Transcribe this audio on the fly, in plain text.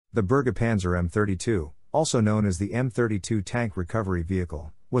The Bergepanzer M32, also known as the M32 Tank Recovery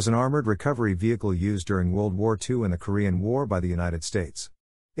Vehicle, was an armored recovery vehicle used during World War II and the Korean War by the United States.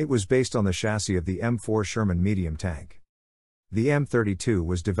 It was based on the chassis of the M4 Sherman medium tank. The M32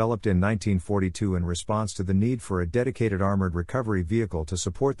 was developed in 1942 in response to the need for a dedicated armored recovery vehicle to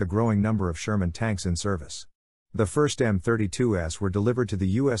support the growing number of Sherman tanks in service. The first M32s were delivered to the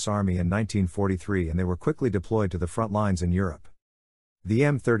U.S. Army in 1943 and they were quickly deployed to the front lines in Europe. The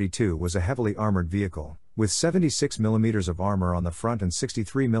M32 was a heavily armored vehicle, with 76 mm of armor on the front and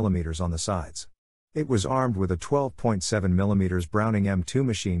 63 mm on the sides. It was armed with a 12.7 mm Browning M2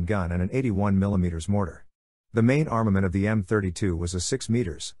 machine gun and an 81 mm mortar. The main armament of the M32 was a 6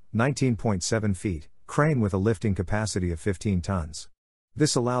 meters, 19.7 feet, crane with a lifting capacity of 15 tons.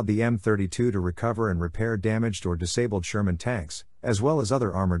 This allowed the M32 to recover and repair damaged or disabled Sherman tanks, as well as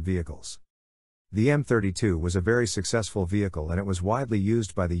other armored vehicles. The M32 was a very successful vehicle and it was widely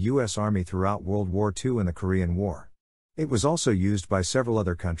used by the U.S. Army throughout World War II and the Korean War. It was also used by several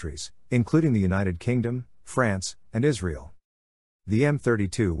other countries, including the United Kingdom, France, and Israel. The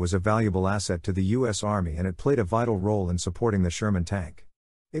M32 was a valuable asset to the U.S. Army and it played a vital role in supporting the Sherman tank.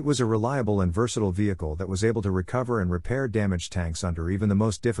 It was a reliable and versatile vehicle that was able to recover and repair damaged tanks under even the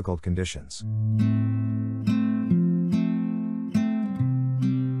most difficult conditions.